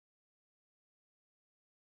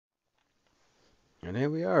And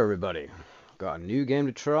here we are, everybody. Got a new game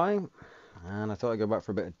to try, and I thought I'd go back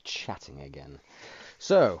for a bit of chatting again.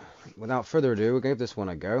 So, without further ado, we'll give this one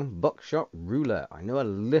a go. Buckshot Roulette. I know a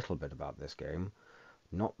little bit about this game,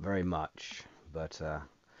 not very much, but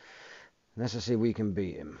let's just see if we can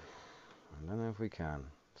beat him. I don't know if we can.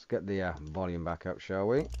 Let's get the volume back up, shall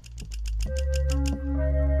we?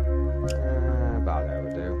 About there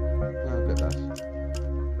we do. A bit less.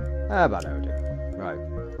 About there we do. Right.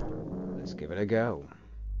 Let's give it a go.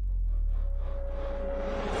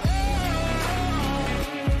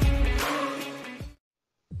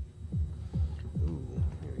 Ooh,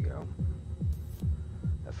 here we go.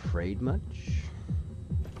 Afraid much?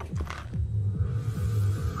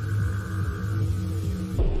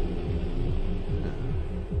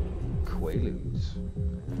 Quaaludes.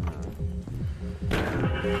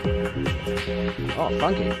 Oh,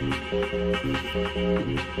 funky.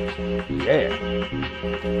 Yeah.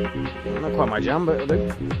 Not quite my jam, but it'll do.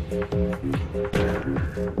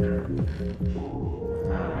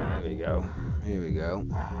 Here we go. Here we go.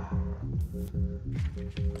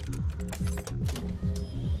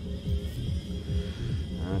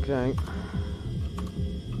 Okay.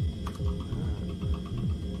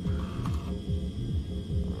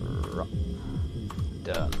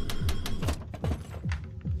 Done.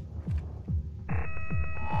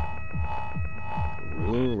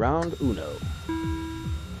 Round uno.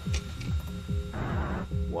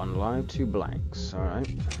 1 live, 2 blanks. Alright.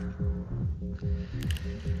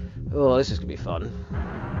 Oh, this is gonna be fun.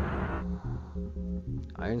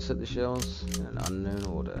 I insert the shells in an unknown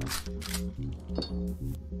order.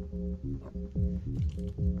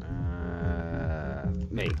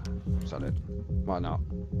 Me. Solid. Why not?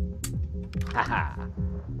 Haha.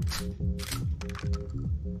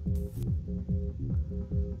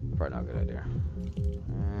 Probably not a good idea.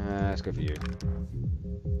 Let's go for you.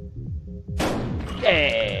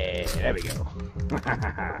 Yeah, there we go.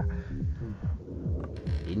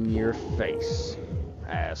 In your face,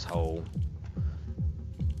 asshole.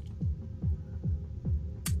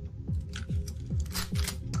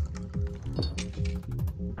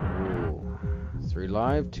 Ooh. 3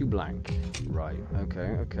 live, 2 blank. Right,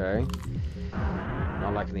 okay, okay.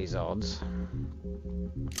 Not liking these odds.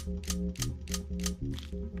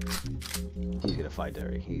 He's gonna fight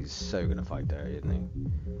dirty. He's so gonna fight dirty, isn't he?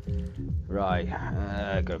 Right,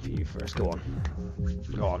 go for you first. Go on.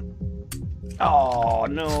 Go on. Oh,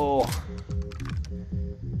 no!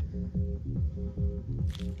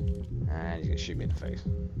 And he's gonna shoot me in the face.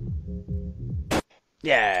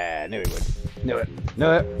 Yeah, knew he would. Knew it.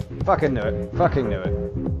 Knew it. Fucking knew it. Fucking knew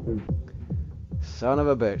it. Son of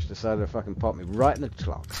a bitch decided to fucking pop me right in the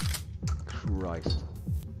clock. Christ.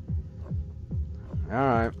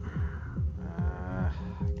 Alright.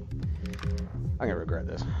 I'm gonna regret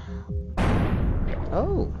this.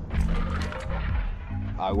 Oh.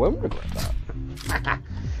 I won't regret that.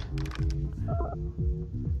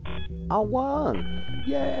 I won.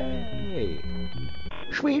 Yay.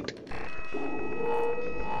 Sweet.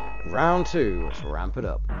 Round 2. Let's ramp it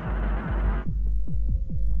up.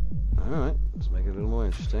 Alright. Let's make it a little more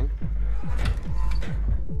interesting.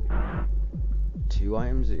 2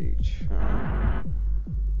 items each. Alright.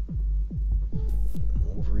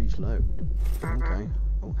 More for each load. Okay.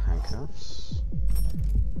 Oh, handcuffs.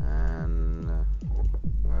 And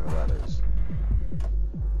whatever that is.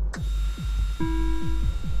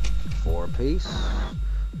 4 apiece.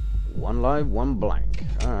 1 live, 1 blank.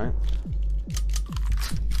 Alright.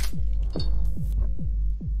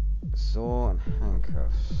 Saw and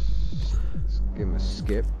handcuffs. Let's give him a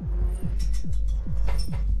skip.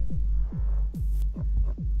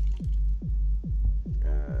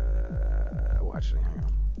 Oh, actually, hang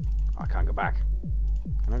on. I can't go back.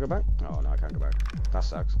 Can I go back? Oh, no, I can't go back. That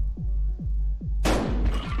sucks.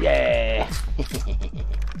 Yeah!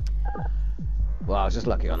 Well, I was just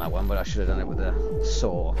lucky on that one, but I should have done it with a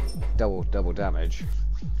saw. Double damage.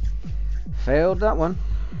 Failed that one.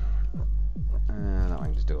 That one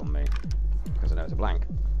can just do it on me, because I know it's a blank.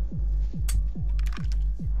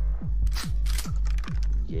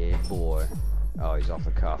 Yeah, boy. Oh, he's off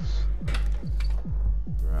the cuffs.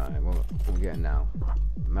 Right, what are we getting now?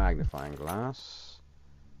 Magnifying glass.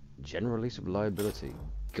 General release of liability.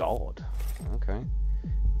 God. Okay.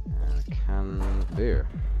 And a can of beer.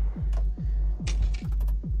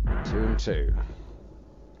 2 and 2.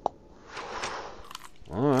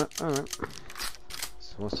 Alright, alright.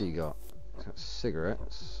 So what's he got? He's got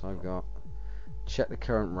cigarettes. I've got check the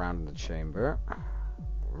current round in the chamber.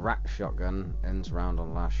 Rack shotgun ends round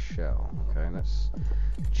on last shell. Okay, let's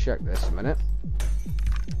check this a minute.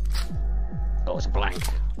 Oh, it's blank.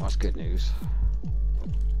 Well, that's good news.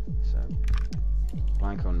 So,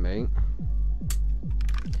 Blank on me.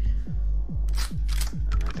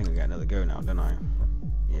 And I think I get another go now, don't I?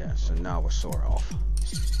 Yeah, so now we're sort of off.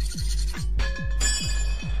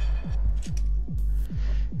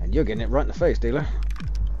 And you're getting it right in the face, dealer.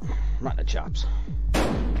 Right in the chops.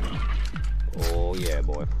 Oh yeah,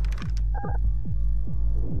 boy.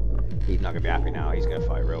 He's not gonna be happy now. He's gonna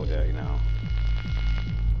fight real dirty now.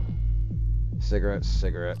 Cigarettes,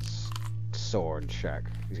 cigarettes, sword, check.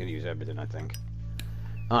 He's gonna use everything, I think.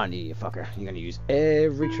 I need you, fucker. You're gonna use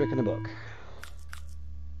every trick in the book.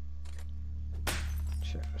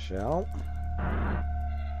 Check the shell.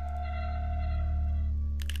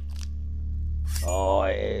 Oh,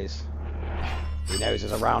 it is. He knows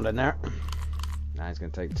there's a round in there. Now he's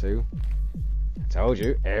gonna take 2. I told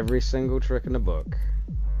you, every single trick in the book.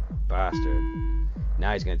 Bastard.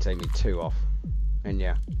 Now he's gonna take me 2 off. And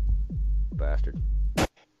yeah. Bastard.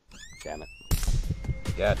 Damn it.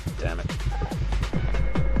 God damn it.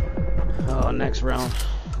 Oh, next round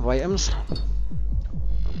of items. I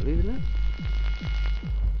believe in it.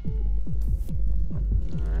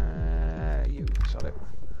 You saw it.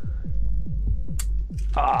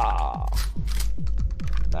 Ah,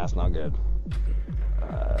 that's not good.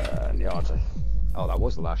 Oh, that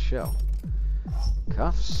was the last shell.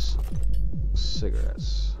 Cuffs,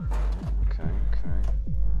 cigarettes. Okay,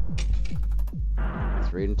 okay.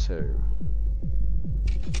 3 and 2.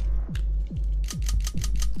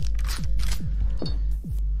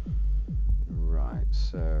 Right,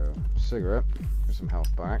 so cigarette. Get some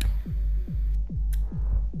health back.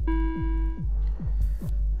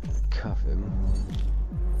 Cuff him.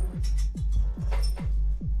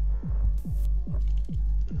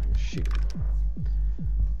 Shoot.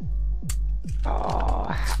 Oh,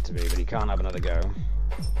 I have to be, but he can't have another go.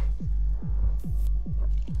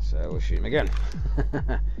 So we'll shoot him again.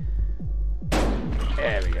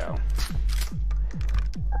 There we go.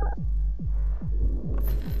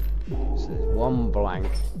 So there's 1 blank,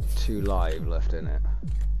 2 live left in it.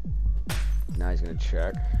 Now he's going to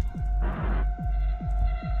check.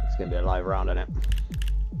 It's going to be a live round in it.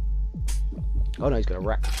 Oh no, he's going to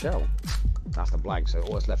rack the shell. That's the blank, so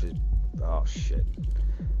all that's left is... Oh shit.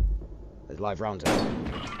 There's live rounds in it.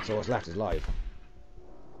 So what's left is live.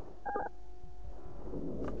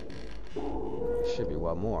 There should be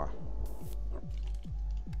 1 more.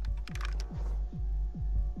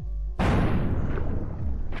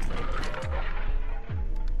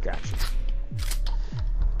 Gotcha.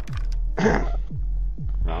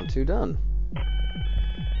 Round 2 done.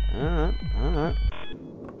 Alright, alright.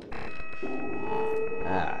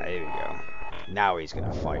 Ah, here we go. Now he's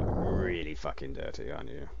gonna fight really fucking dirty on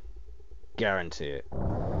you. Guarantee it.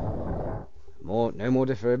 No more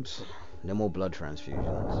defibs. No more blood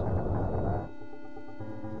transfusions.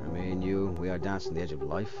 I mean, we are dancing the edge of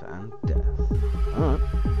life and death. Alright.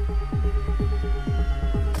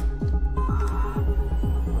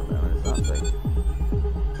 What is that thing?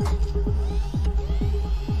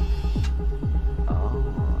 Oh,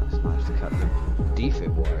 it's nice to cut the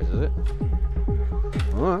defib wires, is it?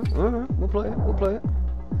 Alright, alright, we'll play it, we'll play it.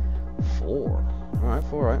 4. Alright,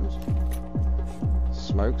 4 items.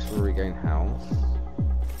 Smokes will regain health.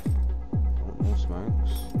 More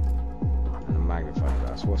smokes. And a magnifying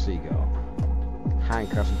glass. What's he got?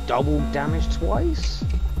 Handcuffs, double damage twice?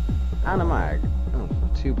 And a mag. Oh,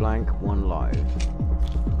 2 blank, 1 live.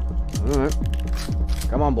 Alright.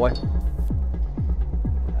 Come on, boy.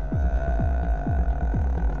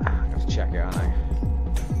 I have to check it, aren't I?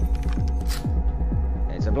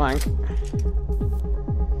 It's a blank.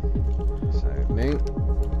 So, me.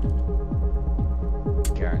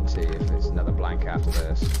 Guarantee if it's another blank after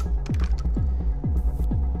this.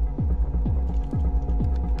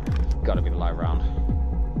 Gotta be the live round.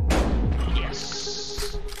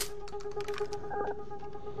 Yes!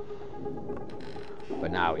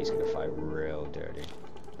 But now he's gonna fight real dirty.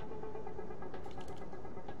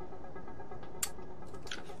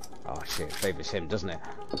 Oh shit, it favours him, doesn't it?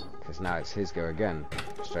 Because now it's his go again.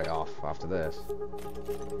 Straight off after this.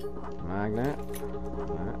 Magnet.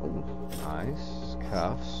 Ooh, nice.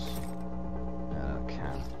 Cuffs. And a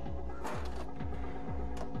can.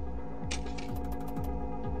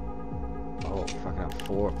 Oh, fucking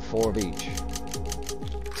hell. 4 of each.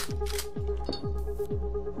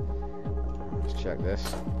 Let's check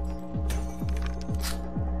this.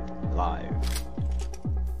 Live.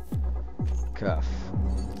 Cuff.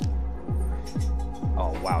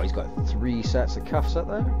 Oh wow, he's got 3 sets of cuffs up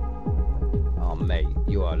there? Oh mate,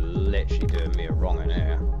 you are literally doing me a wrong in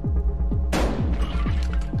here.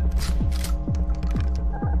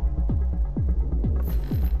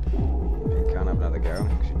 You can't have another go,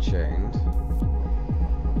 because you're chained.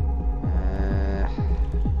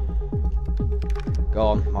 Go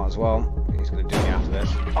on, might as well. He's going to do me after this.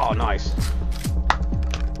 Oh, nice.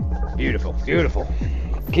 Beautiful, beautiful.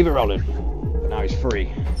 Keep it rolling. But now he's free.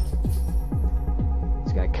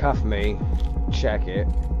 He's going to cuff me, check it,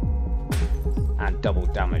 and double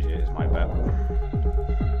damage it is my bet.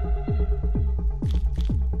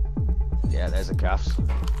 Yeah, there's the cuffs.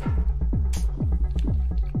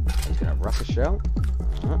 He's going to ruck a shell.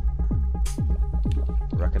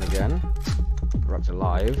 Rucking again. Rucked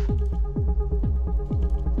alive.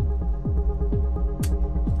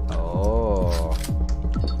 Oh.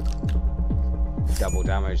 Double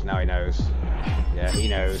damage, now he knows. Yeah, he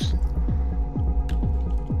knows.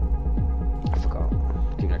 I forgot.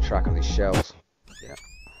 Keeping a track on these shells. Yeah.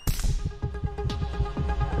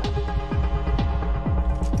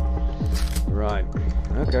 Right.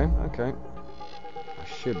 Okay, okay. I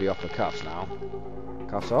should be off the cuffs now.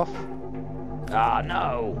 Cuffs off. Ah,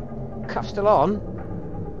 no! Cuffs still on?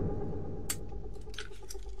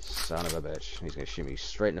 Son of a bitch. He's going to shoot me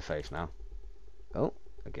straight in the face now. Oh,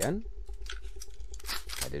 again?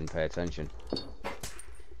 I didn't pay attention.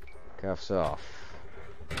 Cuffs off.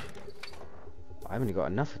 I've only got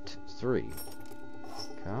enough for 3.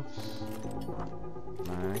 Cuffs.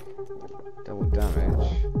 Mag. Double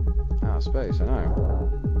damage. Out of space, I know.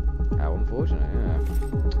 How unfortunate, yeah.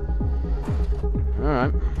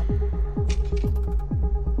 Alright.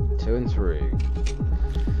 2 and 3.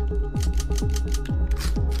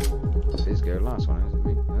 That's his go, last one, isn't it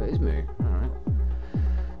me? Oh, it is me. Alright.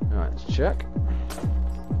 Alright, let's check.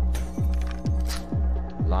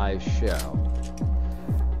 Live shell.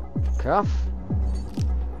 Cuff.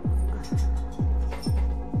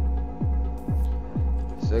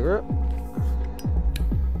 Cigarette.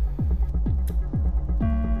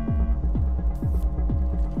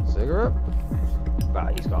 Cigarette.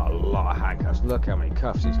 But he's got a lot of handcuffs. Look how many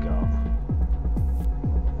cuffs he's got.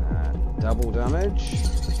 Double damage.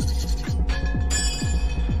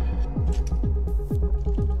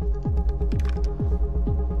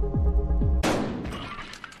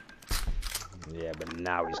 Yeah, but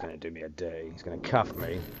now he's going to do me a day. He's going to cuff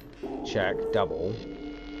me. Check. Double.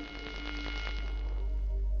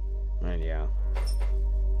 And yeah.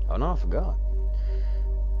 Oh no, I forgot.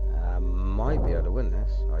 I might be able to win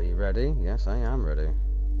this. Are you ready? Yes, I am ready.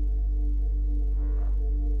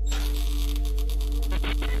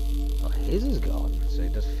 Oh, his is gone. So he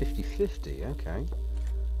does 50-50. Okay.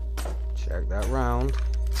 Check that round.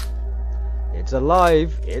 It's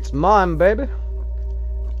alive. It's mine, baby.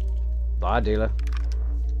 Bye, dealer.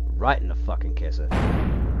 Right in the fucking kisser.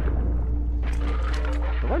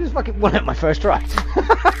 Have I just fucking won it my first try?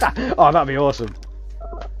 Oh, that'd be awesome.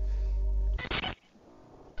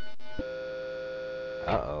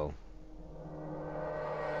 Uh-oh.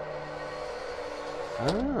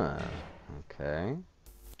 Ah, okay.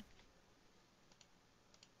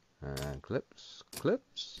 Clips,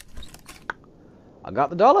 clips. I got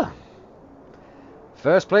the dollar.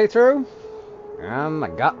 First playthrough, and I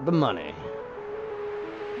got the money.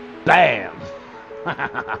 Bam!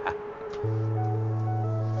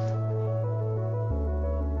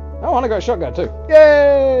 Oh, and I got a shotgun too.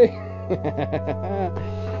 Yay!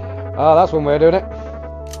 Oh, that's one way of doing it.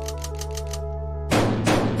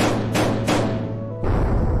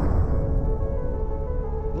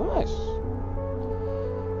 Nice.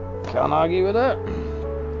 Can't argue with that.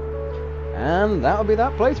 And that'll be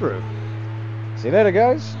that playthrough. See you later,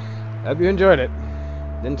 guys. Hope you enjoyed it.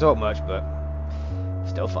 Didn't talk much, but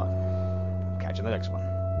still fun. Catch you in the next one.